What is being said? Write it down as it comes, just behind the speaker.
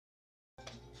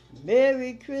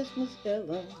Merry Christmas,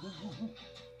 Ellen.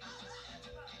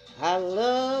 I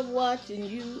love watching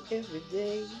you every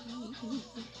day.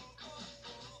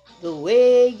 The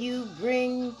way you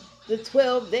bring the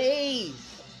 12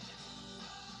 days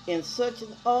in such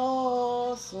an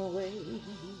awesome way.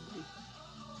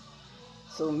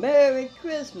 So Merry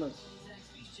Christmas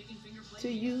to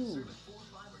you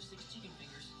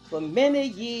for many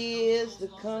years to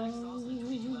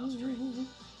come.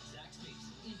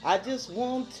 I just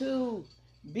want to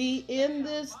be in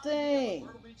this thing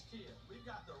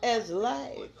as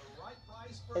life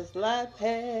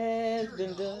has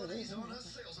been done.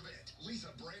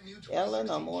 Ellen,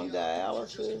 I'm on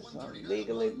dialysis. I'm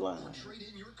legally blind.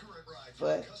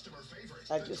 But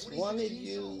I just wanted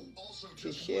you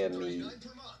to share me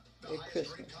at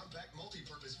Christmas.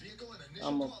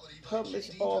 I'm a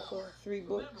published author, 3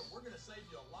 books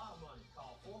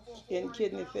in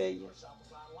kidney failure.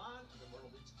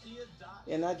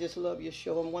 And I just love your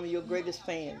show. I'm one of your greatest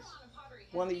fans.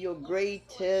 One of your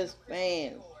greatest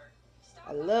fans.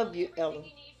 I love you, Ellen.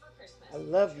 I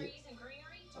love you.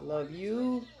 I love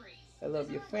you. I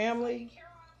love your family.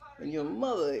 And your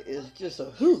mother is just a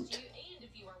hoot.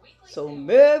 So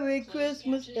Merry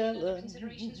Christmas, Ellen.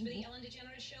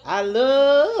 I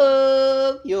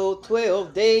love your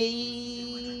 12 days.